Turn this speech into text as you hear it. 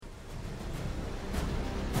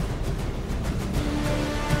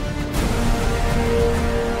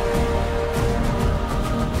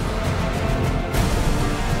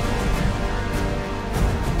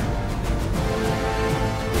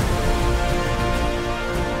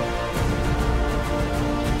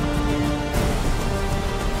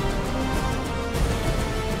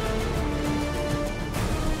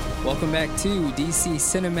welcome back to DC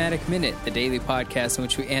Cinematic Minute, the daily podcast in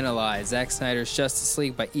which we analyze Zack Snyder's Justice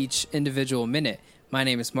League by each individual minute. My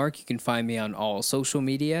name is Mark. You can find me on all social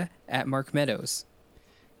media at Mark Meadows.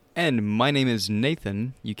 And my name is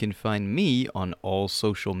Nathan. You can find me on all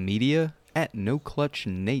social media at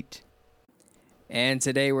NoClutchNate. And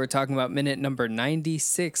today we're talking about minute number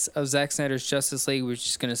 96 of Zack Snyder's Justice League. We're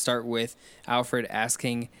just going to start with Alfred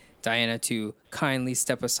asking Diana to kindly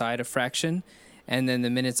step aside a fraction. And then the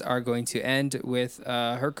minutes are going to end with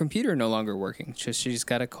her computer no longer working. So she's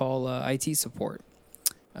got to call IT support,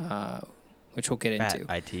 which we'll get into.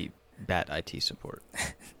 Bat IT support.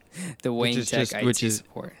 The Wayne Tech IT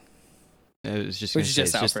support. I was just which is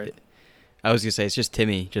just Alfred. I was going to say, it's just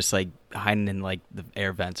Timmy, just like hiding in like the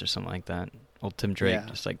air vents or something like that. Old Tim Drake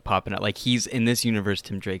just like popping out. Like he's in this universe,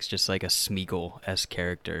 Tim Drake's just like a Smeagol-esque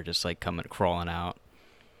character, just like crawling out.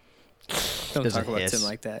 Don't talk about Tim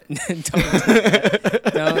like that.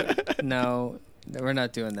 No, we're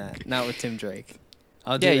not doing that. Not with Tim Drake.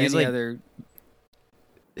 I'll do any other.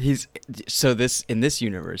 He's so this in this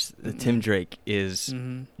universe, the Tim Drake is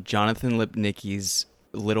Jonathan Lipnicki's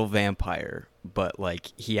little vampire, but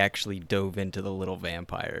like he actually dove into the little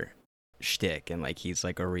vampire shtick, and like he's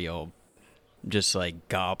like a real, just like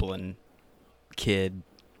goblin kid,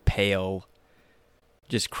 pale.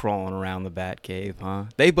 Just crawling around the Batcave, huh?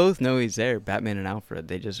 They both know he's there, Batman and Alfred.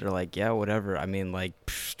 They just are like, yeah, whatever. I mean, like,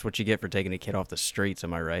 what you get for taking a kid off the streets,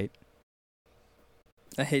 am I right?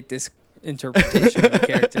 I hate this interpretation of the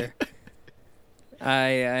character.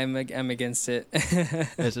 I'm against it.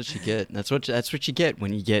 That's what you get. That's what you get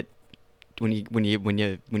when you get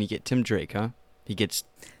Tim Drake, huh? He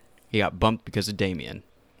got bumped because of Damian.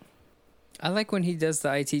 I like when he does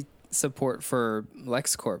the IT support for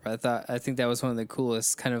LexCorp. I think that was one of the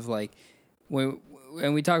coolest kind of like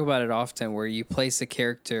and we talk about it often, where you place a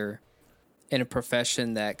character in a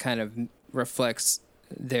profession that kind of reflects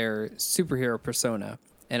their superhero persona.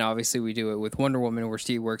 And obviously we do it with Wonder Woman, where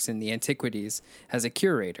she works in the antiquities as a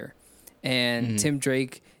curator, and Tim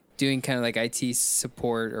Drake doing kind of like IT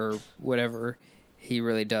support or whatever he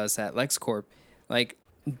really does at LexCorp. Like,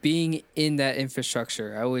 being in that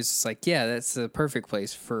infrastructure, I was just like, yeah, that's the perfect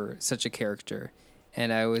place for such a character.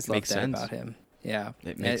 And I always loved that about him. Yeah.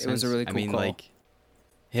 It was a really cool call. Like,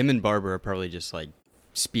 him and Barbara are probably just like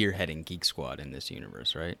spearheading Geek Squad in this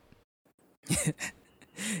universe, right?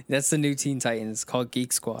 That's the new Teen Titans, called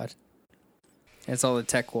Geek Squad. It's all the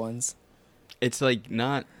tech ones. It's like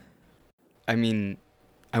not, I mean,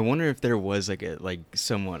 I wonder if there was like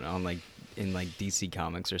someone on like in like DC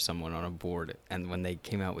Comics or someone on a board, and when they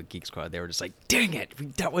came out with Geek Squad, they were just like, dang it,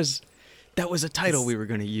 that was a title we were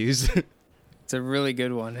going to use. It's a really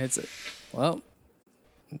good one. Well,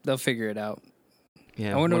 they'll figure it out.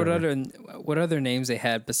 Yeah, I wonder what other names they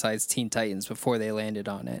had besides Teen Titans before they landed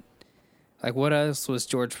on it. Like, what else was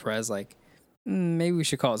George Perez like? Maybe we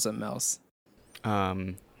should call it something else.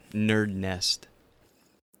 Nerd Nest.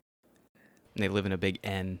 They live in a big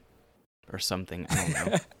N or something.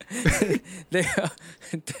 I don't know.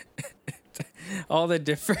 All the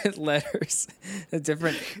different letters, the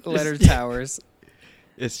different letter towers.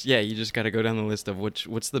 You just got to go down the list of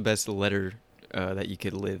what's the best letter that you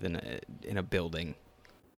could live in a building.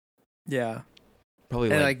 Yeah,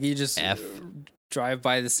 probably and like you just F. Drive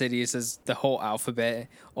by the city. It says the whole alphabet.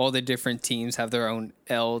 All the different teams have their own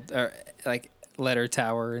L or like letter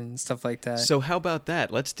tower and stuff like that. So how about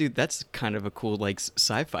that? That's kind of a cool like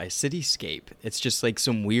sci-fi cityscape. It's just like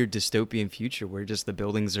some weird dystopian future where just the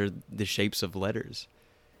buildings are the shapes of letters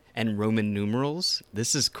and Roman numerals.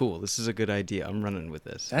 This is cool. This is a good idea. I'm running with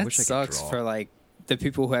this. That sucks for like the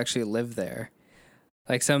people who actually live there.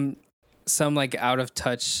 Like some like out of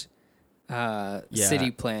touch city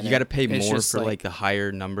planet. You got to pay more for like the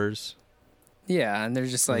higher numbers. Yeah, and they're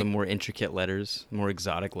just like the more intricate letters, more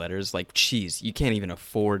exotic letters. Like, geez, you can't even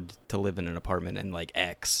afford to live in an apartment in like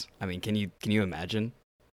X. I mean, can you imagine?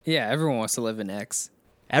 Yeah, everyone wants to live in X.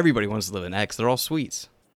 Everybody wants to live in X. They're all suites.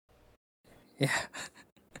 Yeah,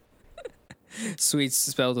 suites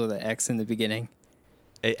spelled with an X in the beginning.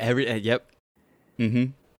 Yep. Mm-hmm.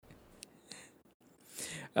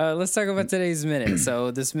 Let's talk about today's minute. So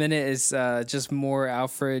this minute is just more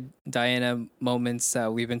Alfred, Diana moments.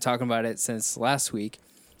 We've been talking about it since last week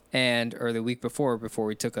or the week before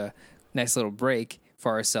we took a nice little break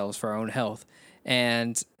for ourselves, for our own health.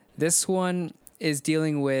 And this one is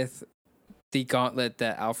dealing with the gauntlet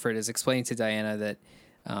that Alfred is explaining to Diana that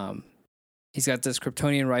he's got this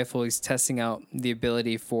Kryptonian rifle. He's testing out the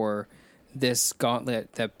ability for this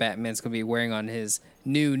gauntlet that Batman's going to be wearing on his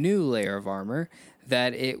new layer of armor,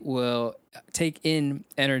 that it will take in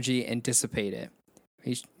energy and dissipate it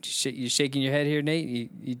You shaking your head here,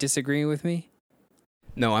 Nate? You disagreeing with me?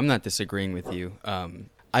 No, I'm not disagreeing with you.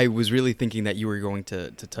 I was really thinking that you were going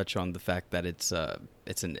to touch on the fact that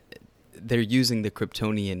they're using the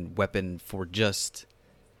Kryptonian weapon for just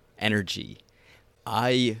energy.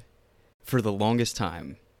 For the longest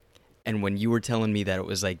time, and when you were telling me that it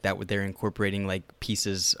was like that, they're incorporating like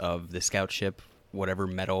pieces of the scout ship, whatever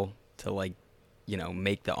metal, to like,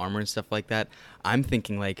 make the armor and stuff like that, I'm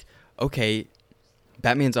thinking like, okay,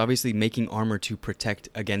 Batman's obviously making armor to protect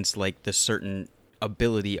against like the certain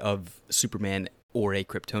ability of Superman or a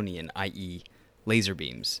Kryptonian, i.e. laser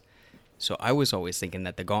beams. So I was always thinking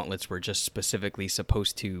that the gauntlets were just specifically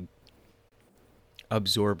supposed to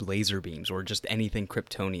absorb laser beams or just anything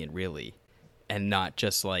Kryptonian, really, and not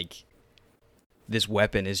just like this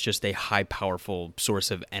weapon is just a high powerful source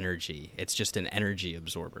of energy. It's just an energy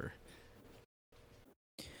absorber.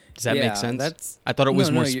 Does that make sense? I thought it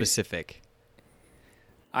was more specific.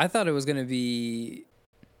 I thought it was going to be,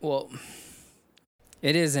 well,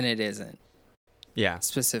 it is and it isn't. Yeah.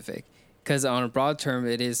 Specific. Because on a broad term,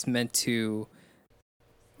 it is meant to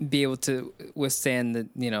be able to withstand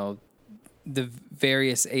the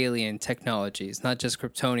various alien technologies, not just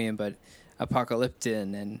Kryptonian, but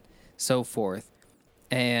Apocalyptian and so forth.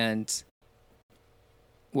 And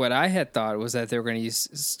what I had thought was that they were going to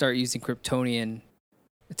start using Kryptonian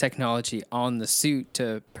technology on the suit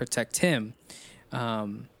to protect him.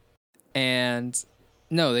 And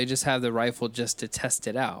no, they just have the rifle just to test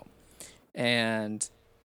it out. And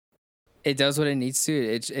it does what it needs to.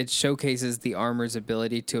 It showcases the armor's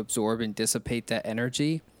ability to absorb and dissipate that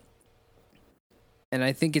energy. And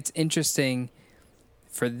I think it's interesting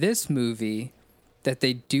for this movie that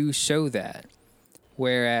they do show that.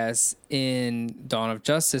 Whereas in Dawn of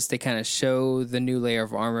Justice, they kind of show the new layer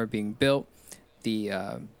of armor being built, the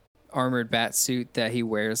armored bat suit that he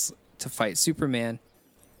wears to fight Superman.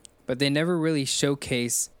 But they never really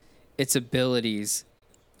showcase its abilities.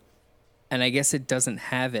 And I guess it doesn't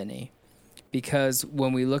have any. Because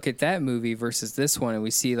when we look at that movie versus this one and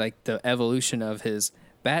we see like the evolution of his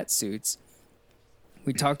bat suits,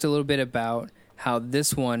 we talked a little bit about how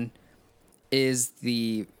this one is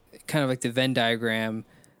the kind of like the Venn diagram,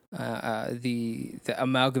 the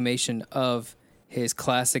amalgamation of his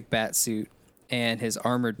classic bat suit and his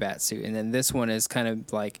armored bat suit. And then this one is kind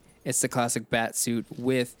of like it's the classic bat suit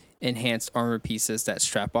with enhanced armor pieces that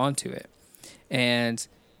strap onto it. And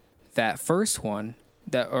that first one,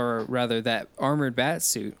 that armored bat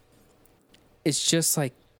suit, it's just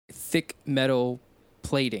like thick metal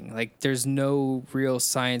plating. Like there's no real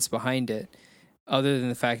science behind it other than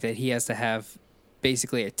the fact that he has to have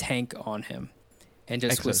basically a tank on him and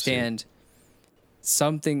just withstand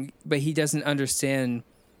something, but he doesn't understand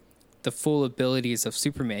the full abilities of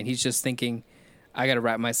Superman. He's just thinking, I got to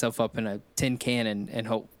wrap myself up in a tin can and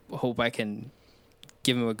hope I can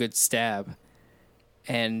give him a good stab.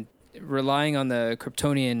 And relying on the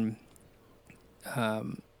Kryptonian,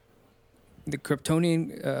 the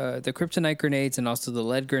kryptonite grenades and also the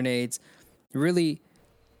lead grenades, really,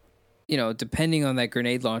 depending on that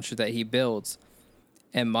grenade launcher that he builds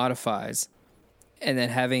and modifies, and then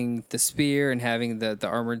having the spear and having the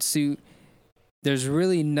armored suit, there's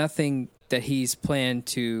really nothing that he's planned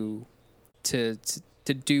to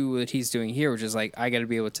do what he's doing here, which is like, I got to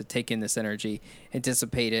be able to take in this energy and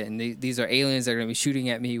dissipate it. And these are aliens that are going to be shooting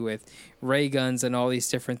at me with ray guns and all these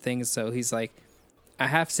different things. So he's like, I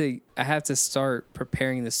have to start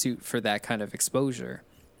preparing the suit for that kind of exposure.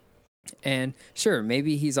 And sure,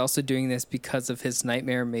 maybe he's also doing this because of his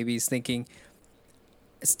nightmare. Maybe he's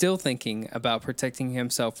still thinking about protecting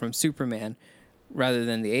himself from Superman rather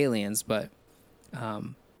than the aliens. But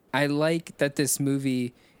I like that this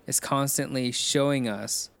movie is constantly showing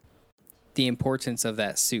us the importance of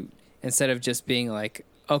that suit instead of just being like,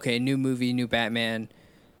 okay, new movie, new Batman,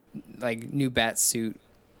 like new bat suit.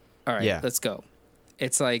 All right, Let's go.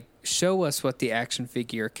 It's like, show us what the action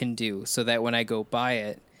figure can do so that when I go buy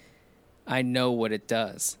it, I know what it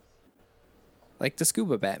does. Like the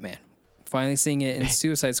scuba Batman. Finally seeing it in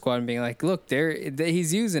Suicide Squad and being like, look,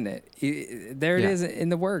 he's using it. There it is in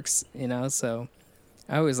the works, So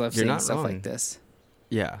I always love seeing stuff like this.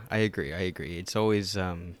 Yeah, I agree. It's always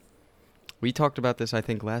we talked about this I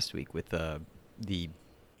think last week with the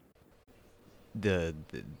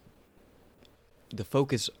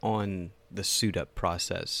focus on the suit up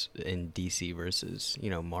process in DC versus,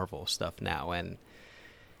 Marvel stuff now, and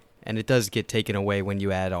it does get taken away when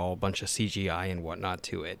you add a bunch of CGI and whatnot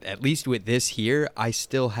to it. At least with this here, I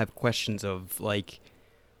still have questions of like,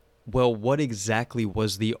 well, what exactly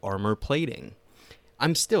was the armor plating?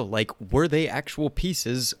 I'm still like, were they actual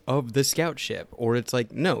pieces of the scout ship? Or it's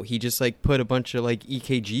like, no, he just like put a bunch of like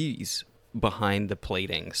EKGs behind the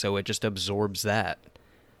plating, so it just absorbs that.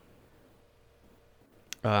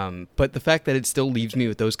 But the fact that it still leaves me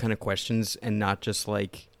with those kind of questions and not just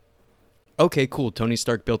like, okay, cool, Tony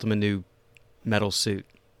Stark built him a new metal suit.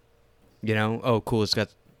 You know, oh cool, it's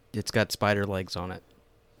got spider legs on it.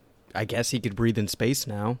 I guess he could breathe in space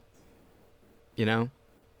now. You know?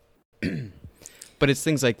 But it's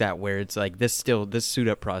things like that where it's like this suit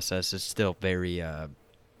up process is still very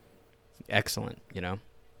excellent, you know?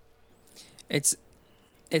 It's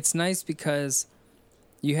nice because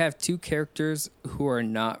you have two characters who are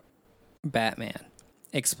not Batman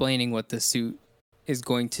explaining what the suit is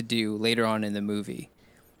going to do later on in the movie.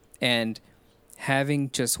 And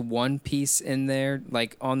having just one piece in there,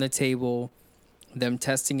 like on the table, them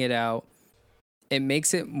testing it out, it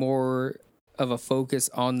makes it more of a focus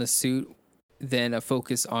on the suit than a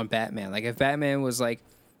focus on Batman. Like if Batman was like,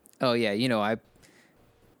 oh yeah, you know, I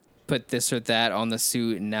put this or that on the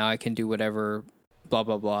suit and now I can do whatever, blah,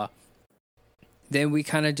 blah, blah. Then we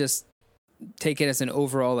kind of just take it as an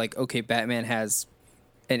overall, like, okay, Batman has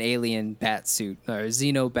an alien bat suit or a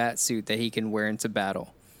Xeno bat suit that he can wear into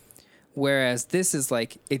battle. Whereas this is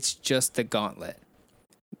like, it's just the gauntlet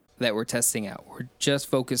that we're testing out. We're just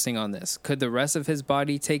focusing on this. Could the rest of his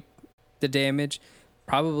body take the damage?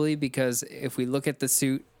 Probably, because if we look at the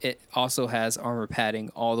suit, it also has armor padding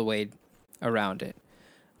all the way around it.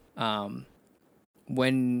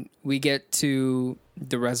 When we get to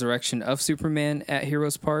the resurrection of Superman at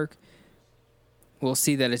Heroes Park, we'll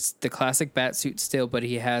see that it's the classic Batsuit still, but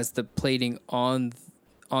he has the plating on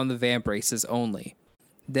the van braces only.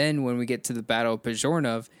 Then when we get to the Battle of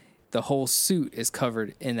Bajornov, the whole suit is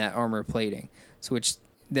covered in that armor plating. So which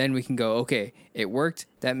then we can go, okay, it worked.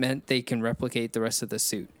 That meant they can replicate the rest of the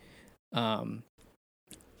suit.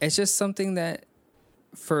 It's just something that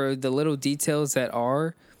for the little details that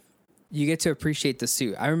are, you get to appreciate the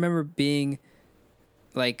suit. I remember being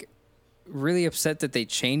like really upset that they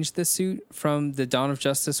changed the suit from the Dawn of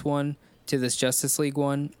Justice one to this Justice League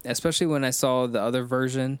one, especially when I saw the other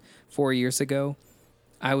version 4 years ago.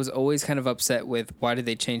 I was always kind of upset with why did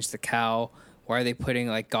they change the cowl? Why are they putting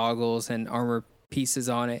like goggles and armor pieces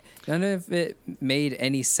on it? None of it made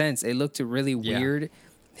any sense. It looked really weird.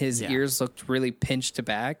 His ears looked really pinched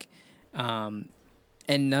back.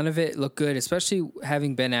 And none of it looked good, especially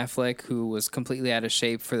having Ben Affleck, who was completely out of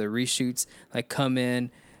shape for the reshoots, like come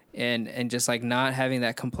in and just like not having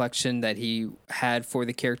that complexion that he had for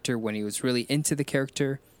the character when he was really into the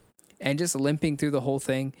character and just limping through the whole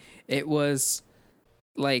thing. It was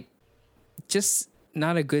like just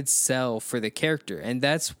not a good sell for the character. And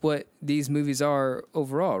that's what these movies are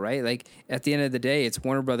overall, right? Like at the end of the day, it's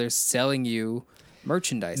Warner Brothers selling you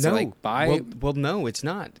merchandise. No, so like buy. Well, no, it's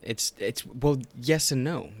not. It's well, yes and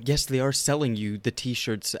no. Yes, they are selling you the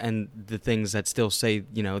T-shirts and the things that still say,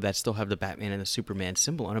 you know, that still have the Batman and the Superman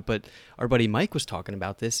symbol on it. But our buddy Mike was talking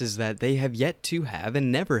about this, is that they have yet to have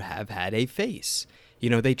and never have had a face. You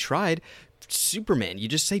know, they tried Superman. You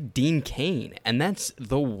just say Dean Cain, and that's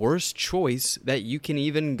the worst choice that you can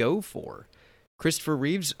even go for. Christopher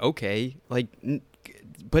Reeves, okay, like,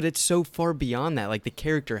 but it's so far beyond that. Like the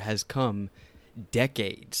character has come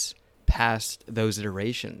decades past those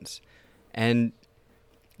iterations, and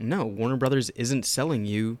no, Warner Brothers isn't selling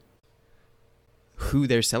you who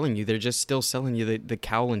they're selling you. They're just still selling you the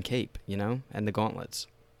cowl and cape, you know, and the gauntlets.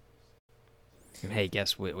 Hey,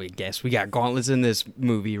 guess we got gauntlets in this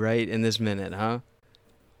movie, right? In this minute, huh?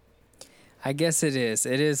 I guess it is.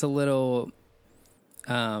 It is a little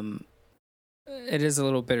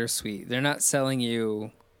bittersweet. They're not selling you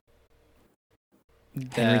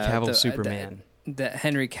Henry Cavill Superman. The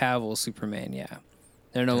Henry Cavill Superman, yeah.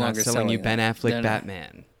 They're no longer selling you that. Ben Affleck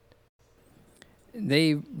Batman.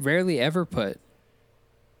 They rarely ever put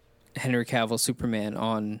Henry Cavill Superman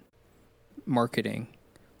on marketing.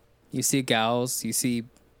 You see Gal's, you see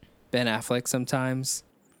Ben Affleck sometimes.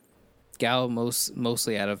 Gal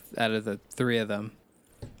mostly out of the three of them,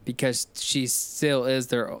 because she still is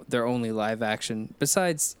their only live action.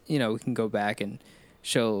 Besides, you know, we can go back and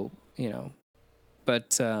show, you know,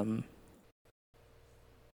 but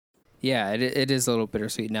yeah, it is a little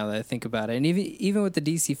bittersweet now that I think about it. And even with the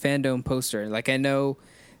DC Fandom poster, like I know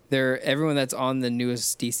everyone that's on the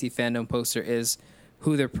newest DC Fandom poster is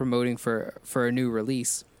who they're promoting for a new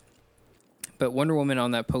release. But Wonder Woman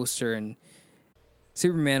on that poster and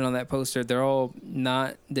Superman on that poster, they're all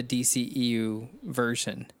not the DCEU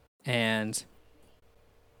version. And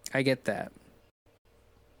I get that.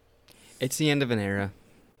 It's the end of an era.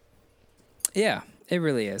 Yeah, it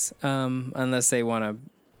really is. Unless they want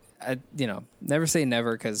to, never say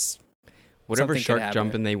never, because whatever shark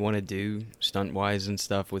jumping they want to do stunt wise and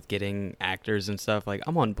stuff with getting actors and stuff, like,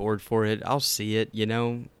 I'm on board for it. I'll see it, you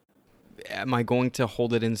know. Am I going to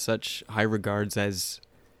hold it in such high regards as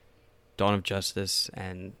Dawn of Justice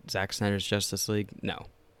and Zack Snyder's Justice League? No.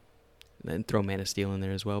 Then throw Man of Steel in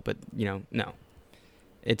there as well, but, you know, no.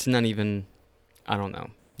 It's not even, I don't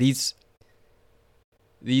know. These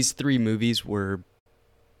 3 movies were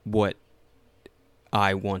what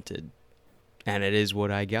I wanted, and it is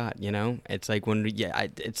what I got, you know? It's like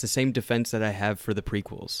it's the same defense that I have for the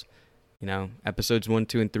prequels. You know, episodes 1,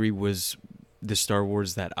 2, and 3 was the Star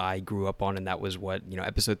Wars that I grew up on, and that was what, you know,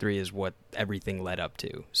 episode 3 is what everything led up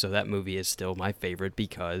to. So that movie is still my favorite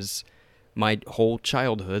because my whole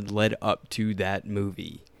childhood led up to that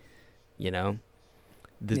movie, you know?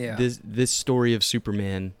 This story of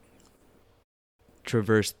Superman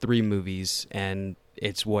traversed 3 movies, and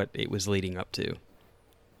it's what it was leading up to.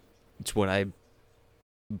 It's what I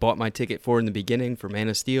bought my ticket for in the beginning for Man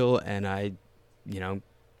of Steel, and I, you know,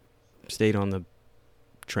 stayed on the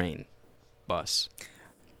train, bus.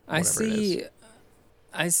 I see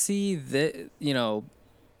that, you know,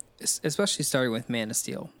 especially starting with Man of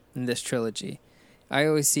Steel in this trilogy, I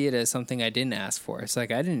always see it as something I didn't ask for. It's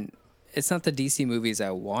like it's not the DC movies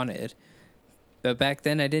I wanted, but back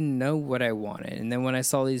then I didn't know what I wanted. And then when I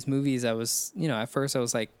saw these movies, I was, you know, at first I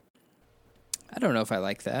was like, I don't know if I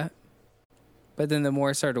like that. But then the more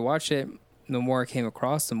I started to watch it, the more I came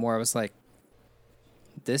across, the more I was like,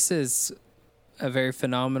 this is a very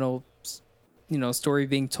phenomenal, you know, story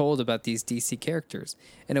being told about these DC characters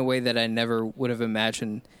in a way that I never would have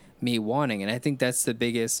imagined me wanting. And I think that's the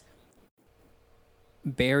biggest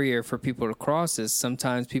barrier for people to cross, is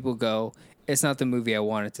sometimes people go, it's not the movie I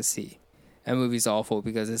wanted to see. That movie's awful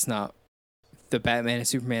because it's not the Batman and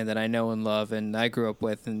Superman that I know and love and I grew up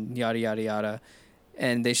with, and yada, yada, yada.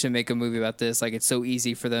 And they should make a movie about this. Like, it's so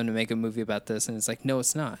easy for them to make a movie about this. And it's like, no,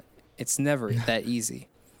 it's not. It's never that easy.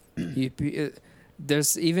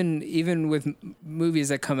 There's even with movies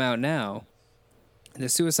that come out now, the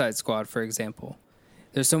Suicide Squad, for example,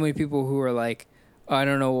 there's so many people who are like, oh, I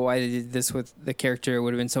don't know why they did this with the character. It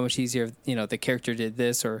would have been so much easier if, you know, the character did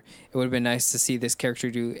this, or it would have been nice to see this character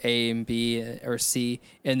do A and B or C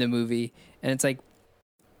in the movie. And it's like,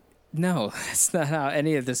 no, that's not how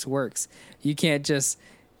any of this works. You can't just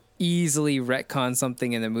easily retcon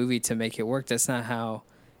something in the movie to make it work. That's not how.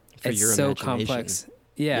 It's so complex.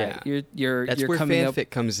 Yeah. You're that's where coming fanfic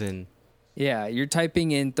comes in. Yeah, you're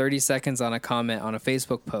typing in 30 seconds on a comment on a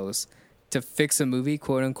Facebook post to fix a movie,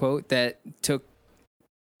 quote unquote, that took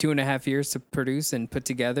 2.5 years to produce and put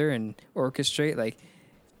together and orchestrate. Like,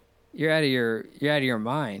 you're out of your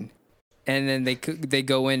mind. And then they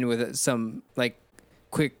go in with some like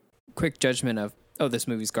quick judgment of, oh, this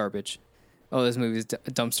movie's garbage. Oh, this movie's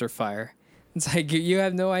a dumpster fire. It's like, you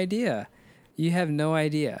have no idea. You have no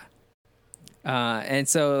idea. And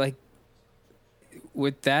so, like,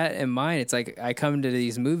 with that in mind, it's like I come to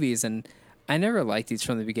these movies and I never liked these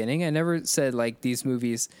from the beginning. I never said, like, these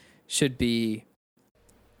movies should be,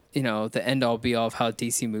 you know, the end all be all of how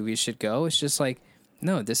DC movies should go. It's just like,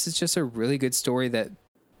 no, this is just a really good story that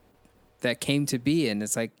came to be. And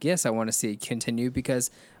it's like, yes, I want to see it continue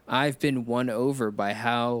because I've been won over by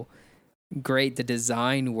how great the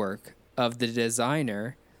design work of the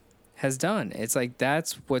designer has done. It's like,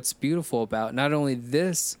 that's what's beautiful about not only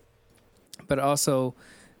this, but also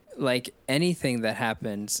like anything that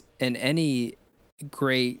happens in any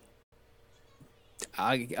great,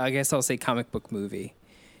 I guess I'll say comic book movie,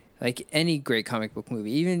 like any great comic book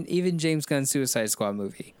movie, even James Gunn's Suicide Squad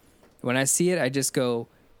movie. When I see it, I just go,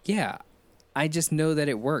 yeah, I just know that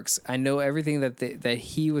it works. I know everything that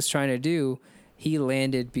he was trying to do, he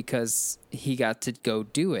landed because he got to go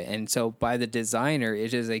do it. And so by the designer,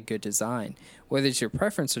 it is a good design. Whether it's your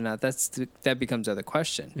preference or not, that becomes other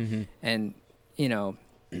question. Mm-hmm. And, you know,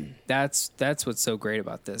 that's what's so great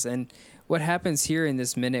about this. And what happens here in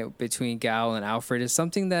this minute between Gal and Alfred is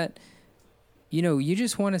something that, you know, you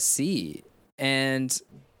just want to see. And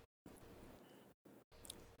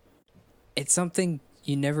it's something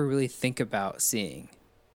you never really think about seeing.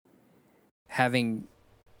 Having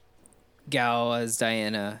Gal as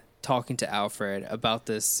Diana talking to Alfred about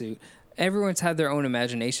this suit. Everyone's had their own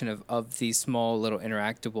imagination of these small little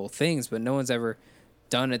interactable things, but no one's ever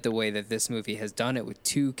done it the way that this movie has done it, with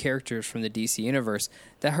 2 characters from the DC universe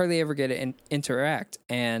that hardly ever get to interact.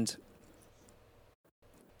 And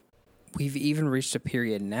we've even reached a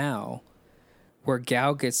period now where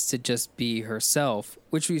Gal gets to just be herself,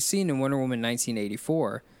 which we've seen in Wonder Woman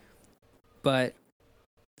 1984. But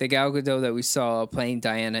the Gal Gadot that we saw playing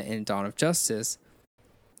Diana in Dawn of Justice,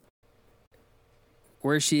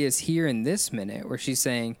 where she is here in this minute, where she's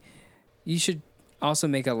saying, you should also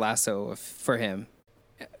make a lasso for him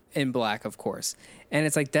in black, of course. And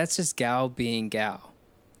it's like, that's just Gal being Gal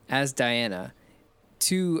as Diana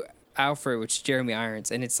to Alfred, which is Jeremy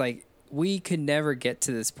Irons. And it's like, we could never get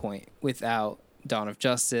to this point without Dawn of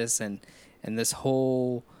Justice and this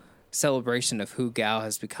whole celebration of who Gal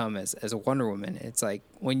has become as a Wonder Woman. It's like,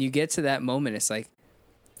 when you get to that moment, it's like,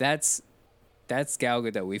 that's Gal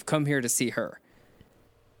Gadot. We've come here to see her.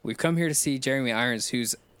 We've come here to see Jeremy Irons,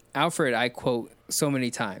 who's Alfred I quote so many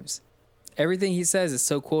times. Everything he says is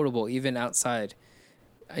so quotable, even outside,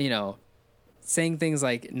 saying things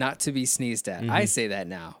like not to be sneezed at. I say that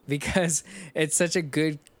now because it's such a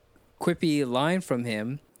good quippy line from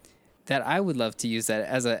him that I would love to use that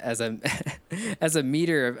as a as a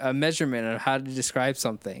meter, a measurement of how to describe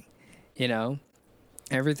something,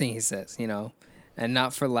 everything he says, and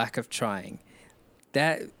not for lack of trying.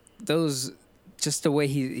 Just the way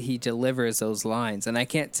he delivers those lines. And I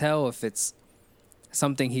can't tell if it's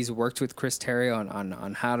something he's worked with Chris Terrio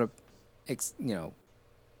on how to,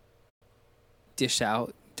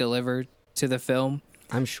 deliver to the film.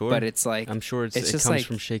 I'm sure. But it's like, I'm sure it comes like,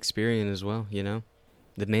 from Shakespearean as well,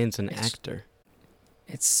 The man's an actor.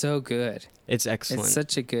 It's so good. It's excellent. It's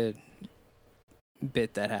such a good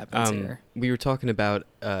bit that happens here. We were talking about,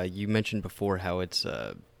 you mentioned before how it's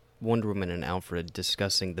Wonder Woman and Alfred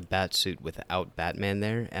discussing the Batsuit without Batman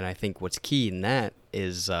there, and I think what's key in that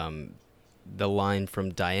is the line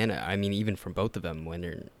from Diana. I mean, even from both of them, when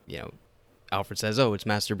they're, Alfred says, "Oh, it's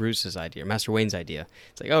Master Bruce's idea, Master Wayne's idea."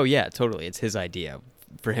 It's like, oh yeah, totally, it's his idea.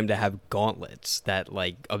 For him to have gauntlets that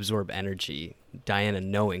like absorb energy, Diana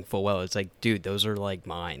knowing full well, it's like, dude, those are like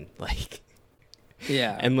mine, like.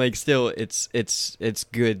 Yeah. And like, still, it's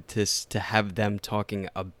good to have them talking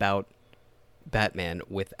about Batman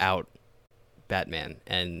without Batman,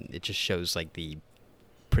 and it just shows like the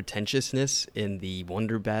pretentiousness in the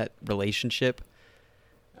Wonder Bat relationship.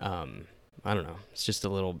 I don't know, it's just a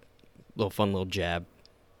little fun little jab.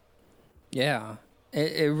 Yeah,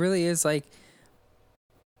 it really is like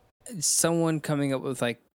someone coming up with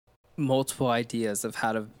like multiple ideas of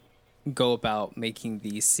how to go about making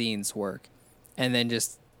these scenes work, and then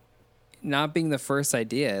just not being the first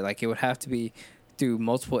idea. Like, it would have to be through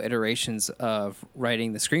multiple iterations of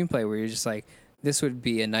writing the screenplay where you're just like, this would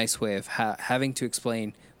be a nice way of having to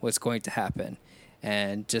explain what's going to happen.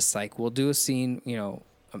 And just like, we'll do a scene,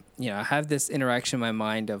 I have this interaction in my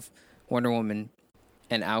mind of Wonder Woman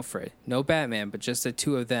and Alfred. No Batman, but just the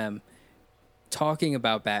two of them talking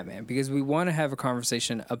about Batman, because we want to have a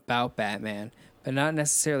conversation about Batman, but not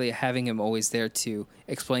necessarily having him always there to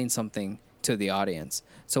explain something to the audience.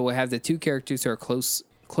 So we'll have the two characters who are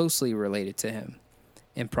closely related to him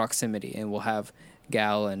in proximity, and we'll have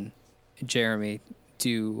Gal and Jeremy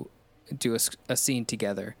do a scene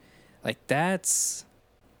together. Like, that's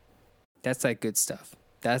that good stuff.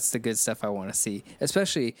 That's the good stuff I want to see,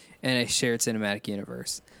 especially in a shared cinematic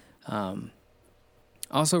universe.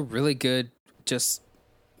 Also, really good just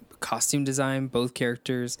costume design, both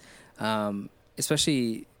characters.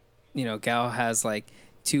 Especially, Gal has like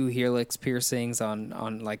 2 helix piercings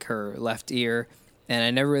on like her left ear, and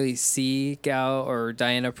I never really see Gal or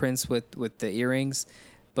Diana Prince with the earrings,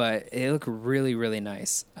 but it looked really, really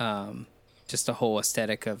nice. Just the whole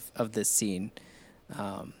aesthetic of this scene.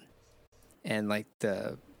 And like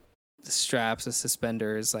the straps, the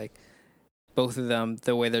suspenders, like both of them,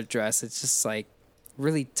 the way they're dressed, it's just like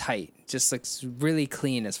really tight, just looks really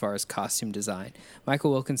clean as far as costume design. Michael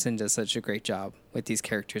Wilkinson does such a great job with these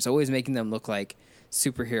characters, always making them look like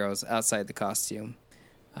superheroes outside the costume.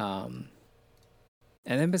 And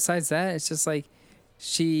then besides that, it's just like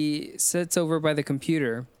she sits over by the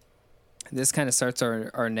computer. This kind of starts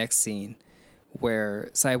our next scene where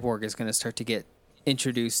Cyborg is going to start to get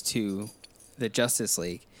introduced to the Justice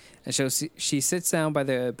League. And so she sits down by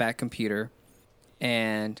the back computer,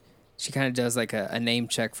 and she kind of does like a name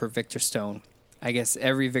check for Victor Stone. I guess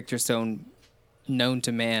every Victor Stone known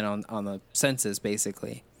to man on the census,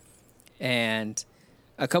 basically. And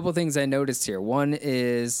a couple things I noticed here. One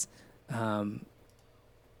is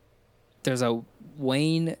there's a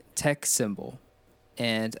Wayne Tech symbol,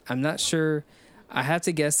 and I'm not sure. I have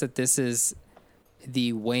to guess that this is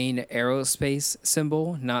the Wayne Aerospace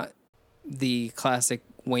symbol, not the classic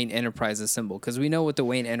Wayne Enterprises symbol, because we know what the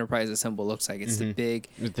Wayne Enterprises symbol looks like. It's the big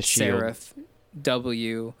serif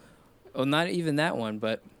W. Well, not even that one,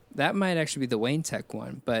 but that might actually be the Wayne Tech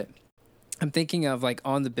one. But I'm thinking of like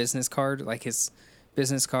on the business card, like his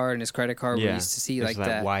business card and his credit card. We used to see like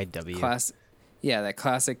that YW. That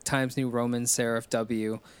classic Times New Roman serif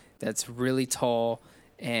W that's really tall,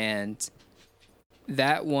 and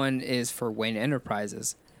that one is for Wayne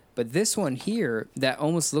Enterprises. But this one here, that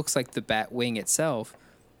almost looks like the bat wing itself,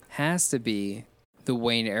 has to be the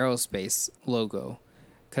Wayne Aerospace logo.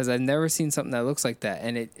 Because I've never seen something that looks like that.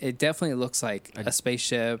 And it definitely looks like a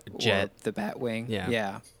spaceship, a jet, or the bat wing.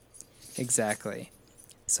 Yeah, exactly.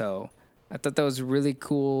 So I thought that was a really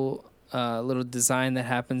cool little design that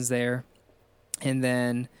happens there. And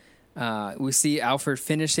then we see Alfred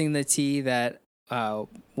finishing the tea that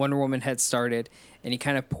Wonder Woman had started, and he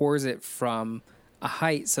kind of pours it from a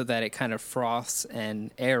height so that it kind of froths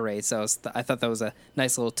and aerates. So I thought that was a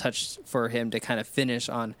nice little touch for him to kind of finish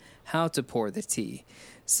on how to pour the tea.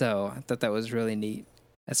 So I thought that was really neat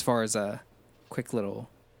as far as a quick little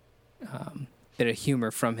bit of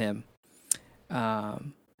humor from him.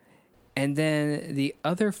 And then the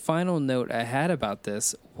other final note I had about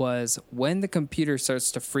this was when the computer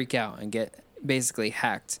starts to freak out and get basically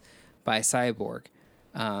hacked by Cyborg,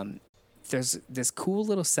 there's this cool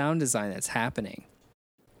little sound design that's happening.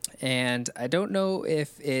 And I don't know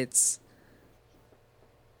if it's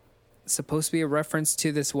supposed to be a reference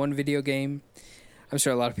to this one video game. I'm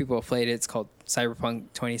sure a lot of people have played it. It's called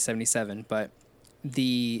Cyberpunk 2077. But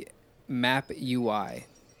the map UI,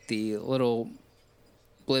 the little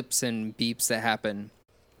blips and beeps that happen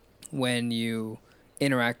when you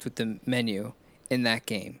interact with the menu in that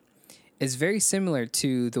game is very similar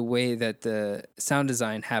to the way that the sound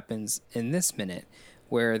design happens in this minute,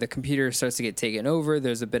 where the computer starts to get taken over.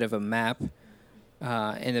 There's a bit of a map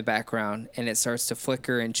in the background, and it starts to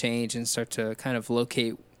flicker and change and start to kind of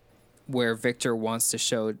locate where Victor wants to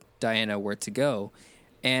show Diana where to go.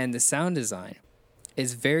 And the sound design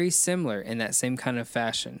is very similar in that same kind of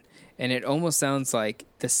fashion. And it almost sounds like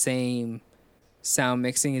the same sound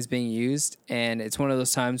mixing is being used. And it's one of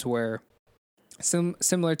those times where,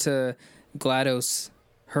 similar to GLaDOS,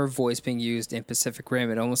 her voice being used in Pacific Rim,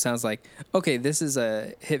 it almost sounds like, okay, this is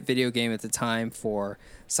a hit video game at the time for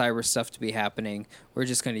cyber stuff to be happening. We're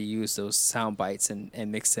just going to use those sound bites and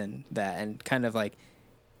mix in that and kind of like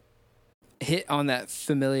hit on that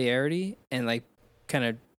familiarity and like kind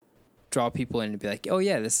of draw people in and be like, oh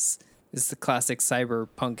yeah, this is the classic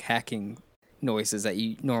cyberpunk hacking noises that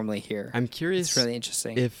you normally hear. I'm curious. It's really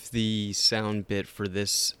interesting. If the sound bit for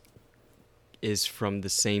this is from the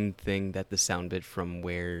same thing that the sound bit from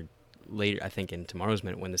where later, I think in Tomorrow's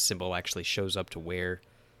Minute, when the symbol actually shows up to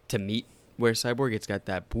meet where Cyborg, it's got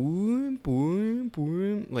that boom, boom,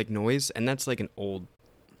 boom, like noise. And that's like an old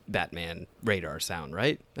Batman radar sound,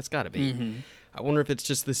 right? That's gotta be. Mm-hmm. I wonder if it's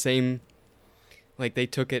just the same, like they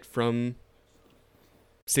took it from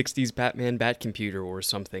 60s Batman Batcomputer or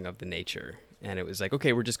something of the nature. And it was like,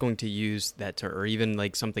 okay, we're just going to use that or even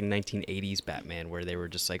like something 1980s Batman where they were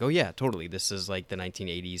just like, oh yeah, totally. This is like the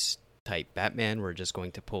 1980s type Batman. We're just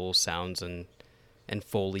going to pull sounds and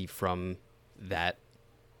Foley from that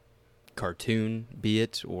cartoon, be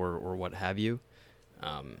it, or what have you.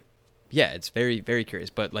 Yeah, it's very, very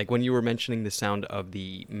curious. But like when you were mentioning the sound of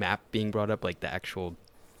the map being brought up, like the actual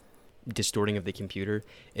distorting of the computer,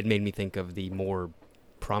 it made me think of the more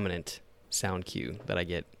prominent sound cue that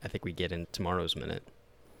I think we get in Tomorrow's Minute.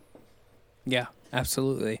 Yeah,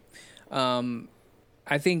 absolutely.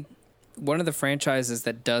 I think one of the franchises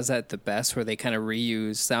that does that the best, where they kind of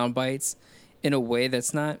reuse sound bites in a way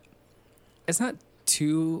that's not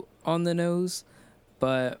too on the nose,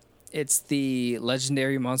 but it's the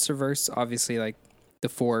Legendary Monsterverse, obviously like the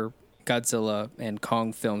 4 Godzilla and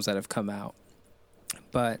Kong films that have come out.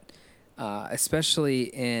 But especially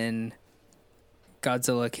in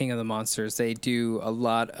Godzilla King of the Monsters, they do a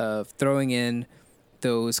lot of throwing in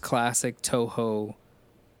those classic Toho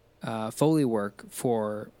Foley work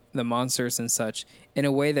for the monsters and such in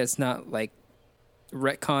a way that's not like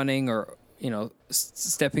retconning or,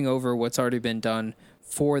 stepping over what's already been done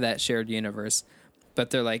for that shared universe. But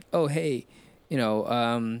they're like, oh, hey,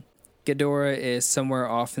 Ghidorah is somewhere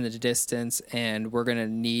off in the distance, and we're going to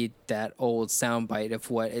need that old soundbite of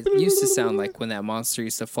what it used to sound like when that monster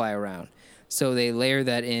used to fly around. So they layer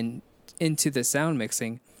that into the sound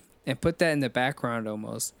mixing and put that in the background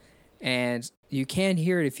almost. And you can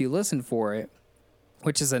hear it if you listen for it,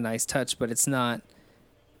 which is a nice touch, but it's not,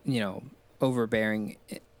 overbearing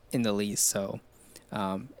in the least. So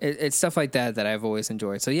it's stuff like that I've always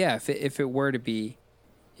enjoyed. So yeah, if it were to be,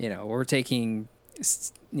 we're taking,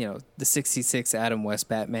 the 66 Adam West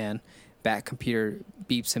Batman Batcomputer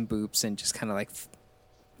beeps and boops and just kind of like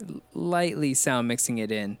lightly sound mixing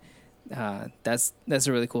it in. That's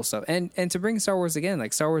a really cool stuff. And to bring Star Wars again,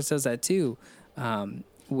 like Star Wars does that too,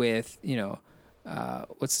 with,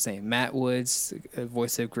 what's his name? Matt Woods,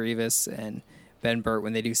 voice of Grievous, and Ben Burt.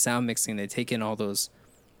 When they do sound mixing, they take in all those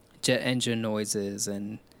jet engine noises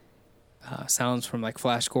and sounds from like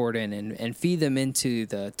Flash Gordon and feed them into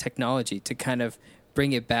the technology to kind of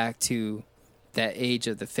bring it back to that age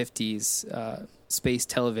of the 50s space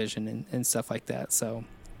television and stuff like that. So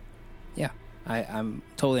yeah, I'm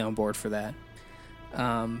totally on board for that.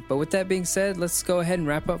 But with that being said, let's go ahead and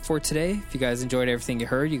wrap up for today. If you guys enjoyed everything you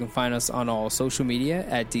heard, you can find us on all social media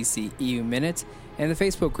at DC EU Minute and the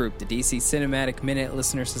Facebook group, the DC Cinematic Minute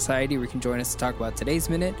Listener Society, where you can join us to talk about today's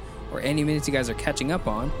minute or any minutes you guys are catching up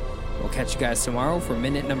on. We'll catch you guys tomorrow for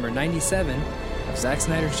minute number 97 of Zack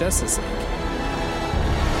Snyder's Justice League.